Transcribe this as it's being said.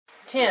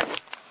Tim,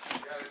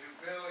 Gotta do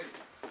Billy.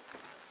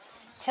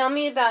 tell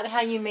me about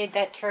how you made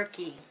that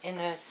turkey in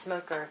the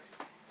smoker.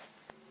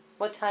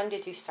 What time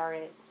did you start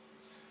it?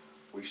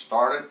 We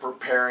started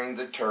preparing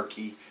the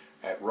turkey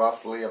at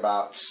roughly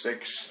about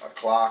 6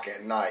 o'clock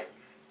at night.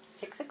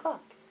 6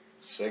 o'clock.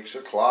 6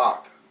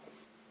 o'clock.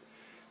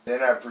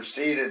 Then I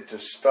proceeded to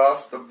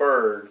stuff the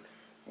bird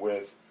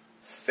with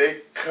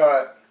thick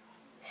cut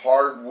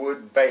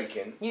hardwood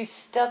bacon. You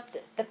stuffed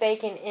the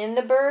bacon in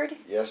the bird?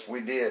 Yes,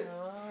 we did.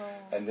 Oh.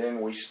 And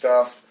then we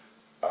stuffed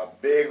a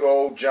big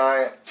old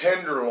giant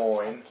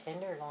tenderloin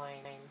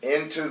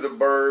into the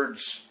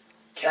bird's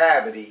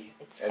cavity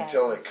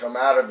until it come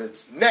out of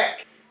its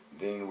neck.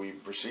 Then we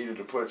proceeded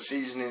to put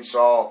seasoning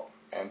salt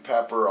and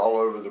pepper all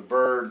over the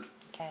bird.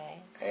 Okay.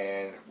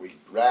 And we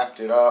wrapped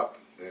it up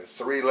in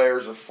 3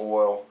 layers of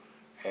foil,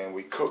 and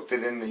we cooked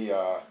it in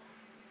the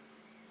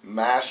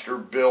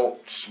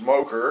Masterbuilt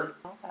smoker.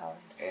 Oh.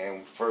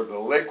 And for the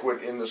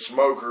liquid in the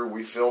smoker,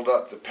 we filled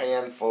up the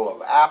pan full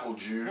of apple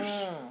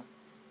juice.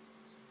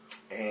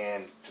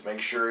 And to make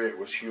sure it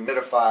was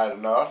humidified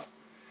enough,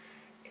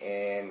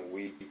 and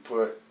we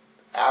put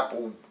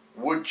apple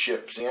wood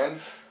chips in.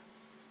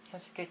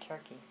 That's a good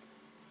turkey.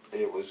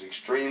 It was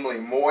extremely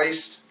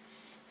moist,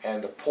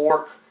 and the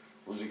pork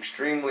was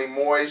extremely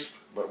moist,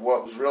 but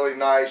what was really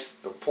nice,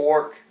 the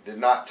pork did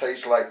not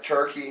taste like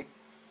turkey.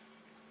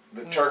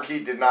 The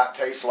turkey did not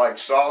taste like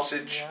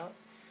sausage,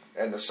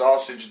 and the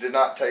sausage did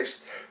not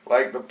taste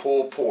like the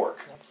pulled pork.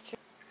 That's true.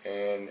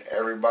 And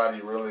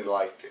everybody really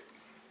liked it.